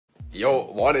Yo,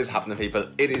 what is happening, people?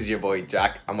 It is your boy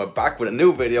Jack, and we're back with a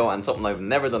new video and something I've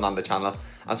never done on the channel,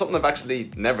 and something I've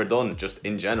actually never done just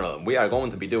in general. We are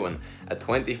going to be doing a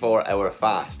 24-hour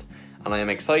fast, and I am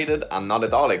excited and not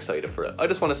at all excited for it. I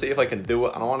just want to see if I can do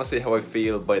it, and I want to see how I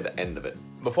feel by the end of it.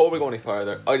 Before we go any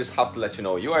further, I just have to let you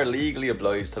know you are legally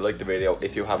obliged to like the video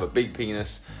if you have a big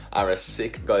penis, are a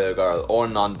sick guy or girl, or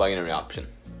non-binary option.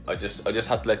 I just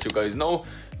have to let you guys know.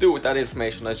 Do with that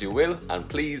information as you will, and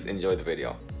please enjoy the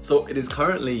video. So it is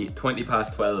currently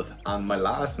 12:20 and my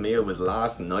last meal was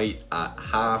last night at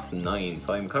 9:30,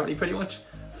 so I'm currently pretty much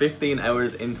 15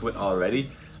 hours into it already.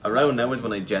 Around now is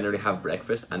when I generally have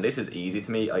breakfast, and this is easy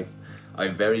to me. I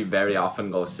very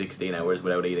often go 16 hours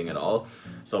without eating at all.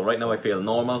 So right now I feel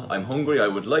normal. I'm hungry, I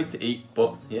would like to eat,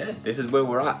 but yeah, this is where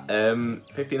we're at.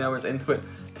 15 hours into it.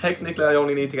 Technically I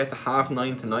only need to get to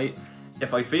 9:30 tonight.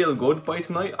 If I feel good by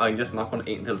tonight, I'm just not going to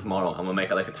eat until tomorrow, and we'll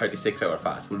make it like a 36-hour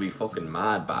fast. We'll be fucking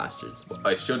mad bastards.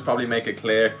 I should probably make it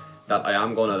clear that I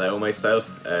am going to allow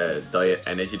myself diet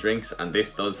energy drinks, and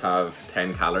this does have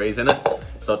 10 calories in it.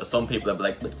 So to some people, I'll be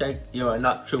like, but Jake, you are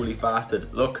not truly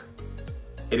fasted. Look,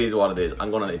 it is what it is. I'm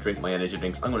going to drink my energy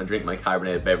drinks. I'm going to drink my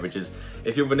carbonated beverages.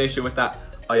 If you have an issue with that,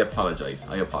 I apologise.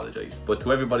 I apologise. But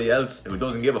to everybody else who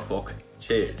doesn't give a fuck,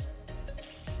 cheers.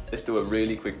 Let's do a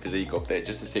really quick physique update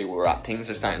just to see where we're at. Things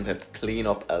are starting to clean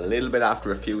up a little bit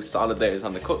after a few solid days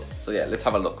on the cut. So yeah, let's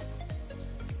have a look.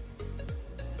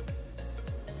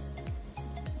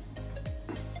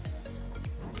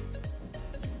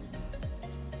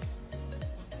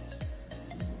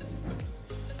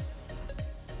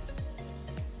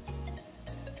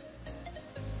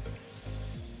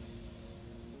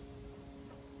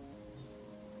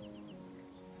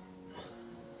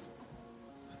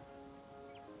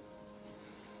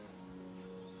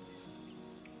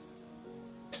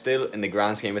 Still, in the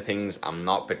grand scheme of things, I'm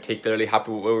not particularly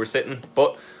happy with where we're sitting,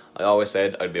 but I always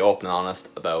said I'd be open and honest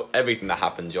about everything that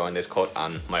happened during this cut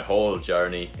and my whole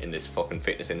journey in this fucking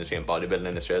fitness industry and bodybuilding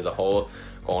industry as a whole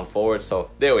going forward.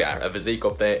 So there we are, a physique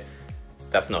update.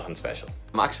 That's nothing special.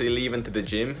 I'm actually leaving to the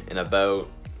gym in about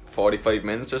 45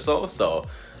 minutes or so, so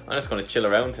I'm just going to chill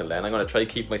around till then. I'm going to try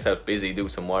to keep myself busy, do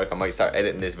some work. I might start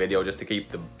editing this video just to keep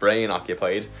the brain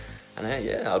occupied. And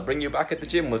yeah, I'll bring you back at the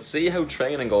gym. We'll see how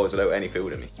training goes without any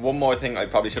food in me. One more thing I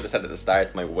probably should have said at the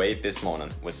start, my weight this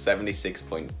morning was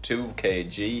 76.2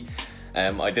 kg.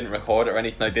 I didn't record it or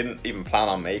anything. I didn't even plan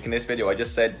on making this video. I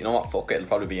just said, you know what, fuck it, it'll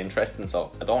probably be interesting.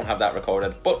 So I don't have that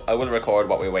recorded, but I will record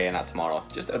what we weigh in at tomorrow,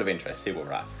 just out of interest, see where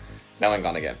we're at. Now I'm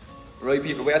gone again. Right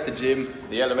people, we're at the gym.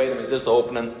 The elevator is just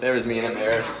opening. There's me in it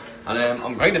there. And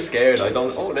I'm kind of scared.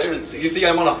 You see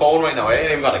I'm on a phone right now. I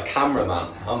ain't even got a camera,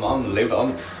 man.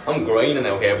 I'm grinding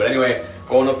out here. But anyway,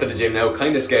 going up to the gym now,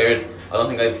 kind of scared. I don't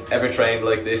think I've ever trained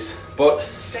like this, but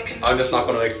I'm just not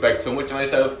going to expect too much of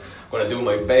myself. I'm going to do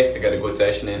my best to get a good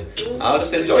session in. And I'll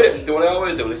just enjoy it. Do what I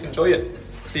always do. Let's enjoy it.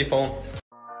 See you, phone.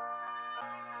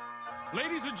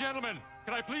 Ladies and gentlemen,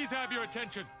 can I please have your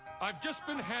attention? I've just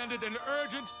been handed an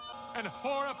urgent and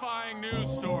horrifying news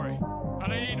story,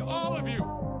 and I need all of you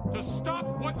to stop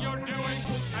what you're doing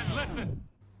and listen.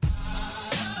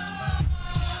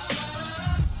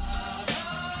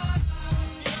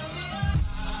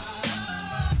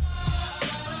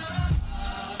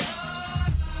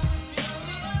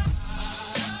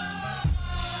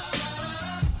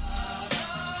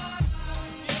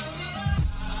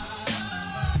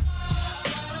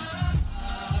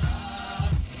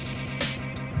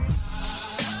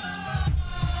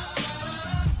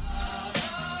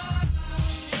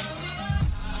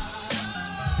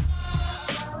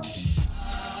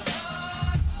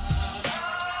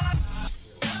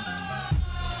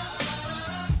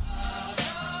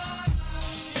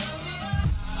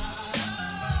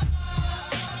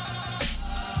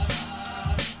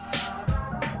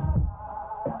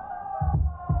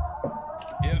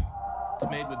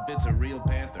 Made with bits of real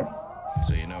panther,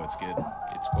 so you know it's good.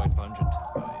 It's quite pungent.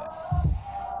 Oh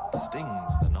yeah.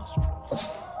 Stings the nostrils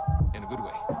in a good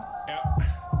way. Yeah.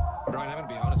 Brian, I'm gonna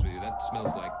be honest with you, that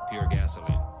smells like pure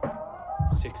gasoline.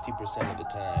 60% of the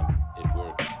time, it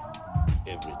works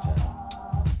every time.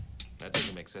 That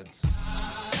doesn't make sense.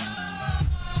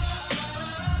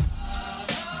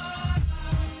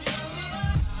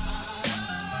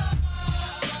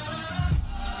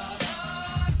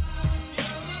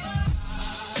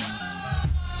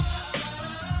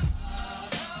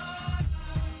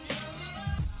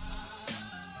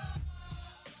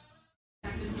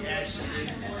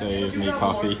 Save me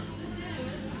coffee.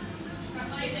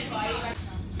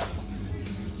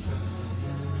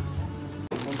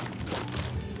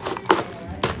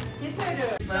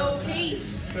 No,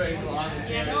 please.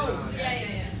 Yeah, no.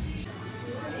 Yeah.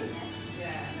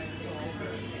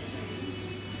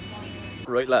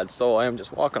 Right lads, so I am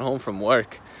just walking home from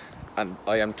work and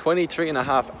I am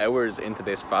 23.5 hours into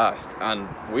this fast, and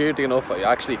weirdly enough I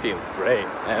actually feel great.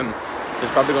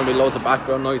 There's probably going to be loads of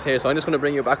background noise here, so I'm just going to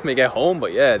bring you back when we get home,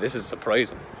 but yeah, this is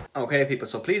surprising. Okay people,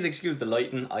 so please excuse the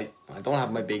lighting. I don't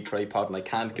have my big tripod and I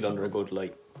can't get under a good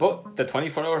light. But the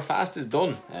 24-hour fast is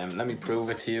done. Let me prove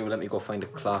it to you. Let me go find a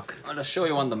clock. I'll just show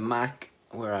you on the Mac.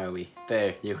 Where are we?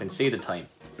 There, you can see the time.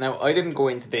 Now, I didn't go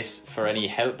into this for any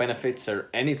health benefits or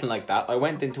anything like that. I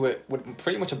went into it with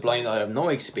pretty much a blind eye. I have no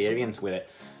experience with it.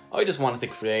 I just wanted to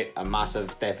create a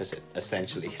massive deficit,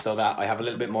 essentially, so that I have a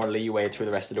little bit more leeway through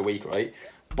the rest of the week, right?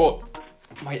 But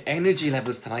my energy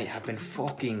levels tonight have been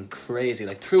fucking crazy,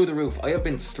 like through the roof. I have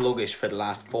been sluggish for the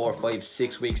last 4, 5,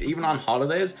 6 weeks. Even on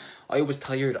holidays, I was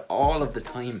tired all of the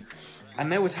time. And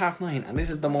now it's 9:30 and this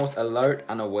is the most alert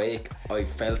and awake I've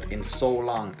felt in so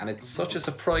long, and it's such a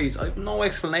surprise. I have no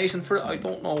explanation for it. I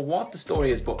don't know what the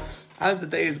story is, but as the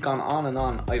day has gone on and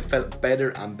on, I've felt better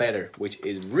and better, which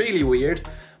is really weird,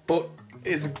 but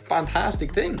it's a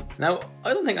fantastic thing. Now,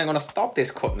 I don't think I'm gonna stop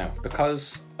this cut now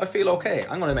because I feel okay.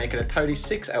 I'm gonna make it a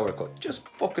 36-hour cut, just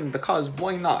fucking because,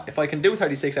 why not? If I can do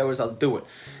 36 hours, I'll do it.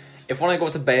 If when I go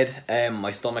to bed,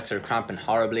 my stomachs are cramping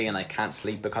horribly and I can't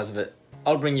sleep because of it,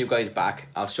 I'll bring you guys back.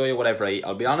 I'll show you whatever I eat,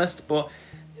 I'll be honest, but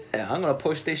yeah, I'm gonna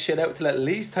push this shit out till at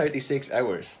least 36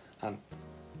 hours. And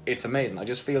it's amazing. I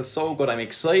just feel so good. I'm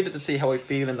excited to see how I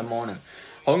feel in the morning.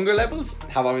 Hunger levels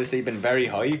have obviously been very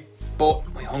high, but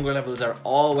my hunger levels are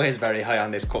always very high on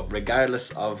this cut,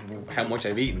 regardless of how much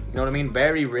I've eaten. You know what I mean?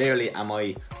 Very rarely am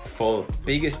I full.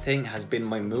 Biggest thing has been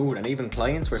my mood, and even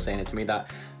clients were saying it to me that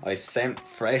I seemed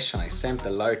fresh and I seemed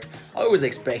alert. I was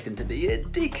expecting to be a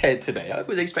dickhead today. I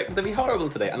was expecting to be horrible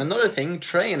today. And another thing,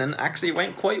 training actually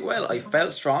went quite well. I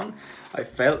felt strong. I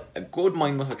felt a good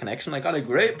mind-muscle connection. I got a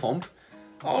great pump.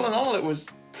 All in all, it was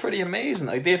pretty amazing.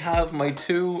 I did have my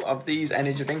 2 of these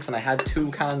energy drinks and I had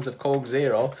 2 cans of Coke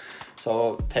Zero.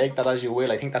 So take that as you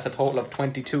will. I think that's a total of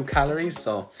 22 calories.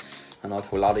 So I know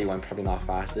to a lot of you I'm probably not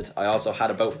fasted. I also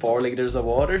had about 4 litres of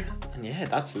water. And yeah,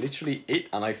 that's literally it.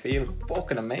 And I feel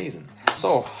fucking amazing.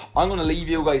 So I'm going to leave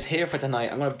you guys here for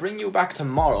tonight. I'm going to bring you back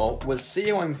tomorrow. We'll see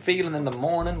how I'm feeling in the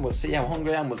morning. We'll see how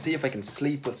hungry I am. We'll see if I can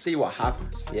sleep. We'll see what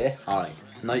happens. Yeah? Alright.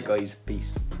 Night guys.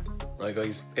 Peace. Right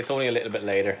guys, it's only a little bit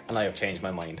later and I have changed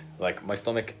my mind. Like, my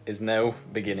stomach is now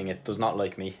beginning, it does not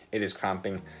like me. It is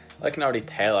cramping. I can already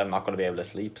tell I'm not going to be able to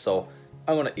sleep, so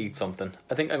I'm going to eat something.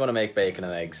 I think I'm going to make bacon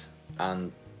and eggs.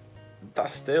 And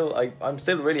that's still, I'm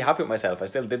still really happy with myself. I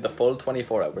still did the full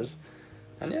 24 hours.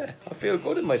 And yeah, I feel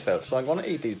good in myself. So I'm going to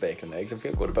eat these bacon and eggs and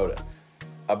feel good about it.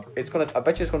 I bet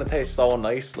you it's going to taste so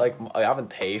nice. Like, I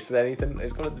haven't tasted anything.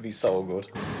 It's going to be so good.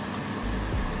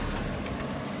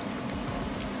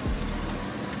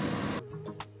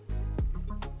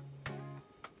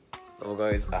 So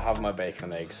guys, I have my bacon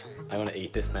and eggs. I'm going to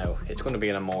eat this now. It's going to be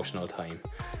an emotional time.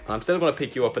 And I'm still going to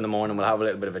pick you up in the morning. We'll have a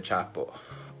little bit of a chat, but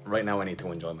right now I need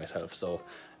to enjoy myself. So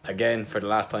again, for the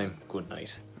last time, good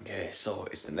night. Okay, so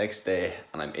it's the next day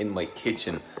and I'm in my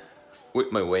kitchen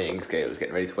with my weighing scales,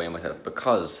 getting ready to weigh myself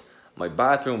because my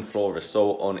bathroom floor is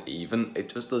so uneven. It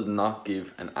just does not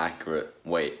give an accurate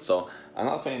weight. So I'm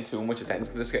not paying too much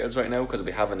attention to the scales right now because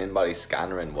we have an in-body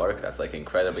scanner in work that's like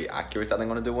incredibly accurate that I'm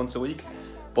going to do once a week.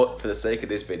 But for the sake of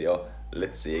this video,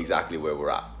 let's see exactly where we're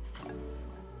at.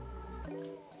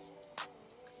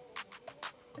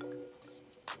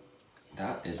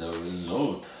 That is a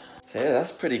result. So yeah,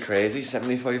 that's pretty crazy,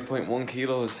 75.1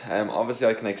 kilos. Obviously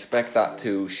I can expect that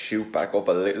to shoot back up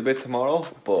a little bit tomorrow,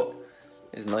 but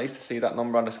it's nice to see that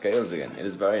number on the scales again. It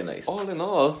is very nice. All in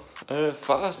all,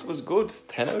 fast was good.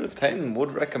 10 out of 10,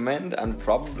 would recommend and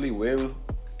probably will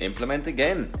implement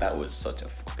again. That was such a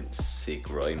fucking sick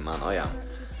ride, man.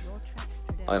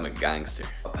 I'm a gangster.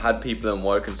 I've had people in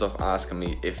work and stuff asking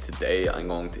me if today I'm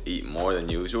going to eat more than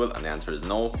usual, and the answer is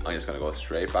no. I'm just gonna go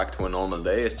straight back to a normal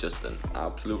day. It's just an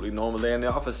absolutely normal day in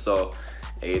the office. So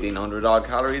 1800 odd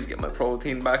calories, get my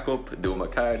protein back up, do my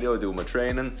cardio, do my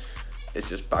training. It's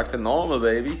just back to normal,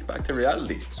 baby, back to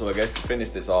reality. So I guess to finish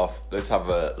this off, let's have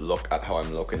a look at how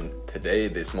I'm looking today,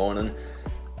 this morning.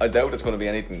 I doubt it's going to be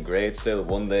anything great still.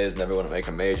 One day is never going to make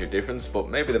a major difference, but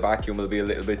maybe the vacuum will be a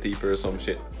little bit deeper or some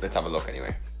shit. Let's have a look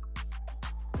anyway.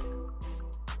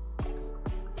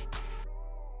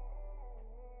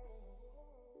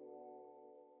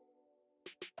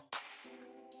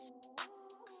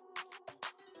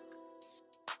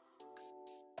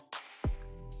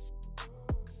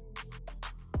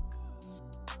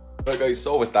 Right guys,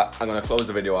 so with that, I'm going to close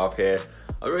the video off here.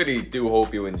 I really do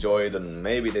hope you enjoyed, and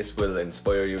maybe this will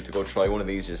inspire you to go try one of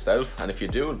these yourself. And if you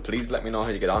do, please let me know how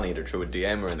you get on, either through a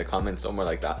DM or in the comments, somewhere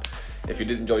like that. If you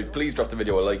did enjoy, please drop the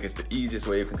video a like. It's the easiest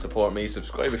way you can support me.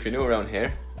 Subscribe if you're new around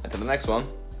here. Until the next one,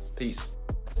 peace.